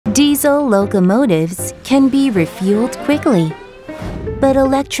Diesel locomotives can be refueled quickly, but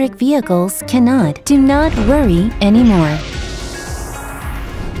electric vehicles cannot. Do not worry anymore.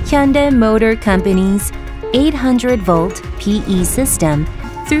 Hyundai Motor Company's 800-volt PE system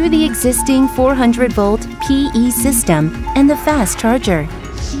through the existing 400-volt PE system and the fast charger.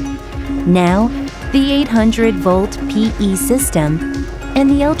 Now, the 800-volt PE system and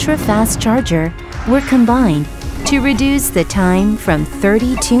the ultra-fast charger were combined to reduce the time from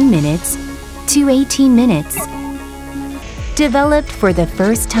 32 minutes to 18 minutes. Developed for the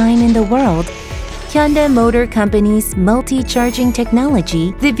first time in the world, Hyundai Motor Company's multi-charging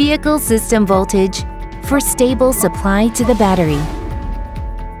technology, the vehicle system voltage for stable supply to the battery.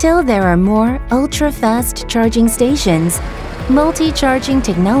 Till there are more ultra-fast charging stations, multi-charging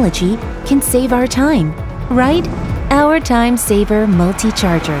technology can save our time, right? Our time saver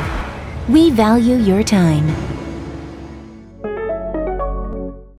multi-charger. We value your time.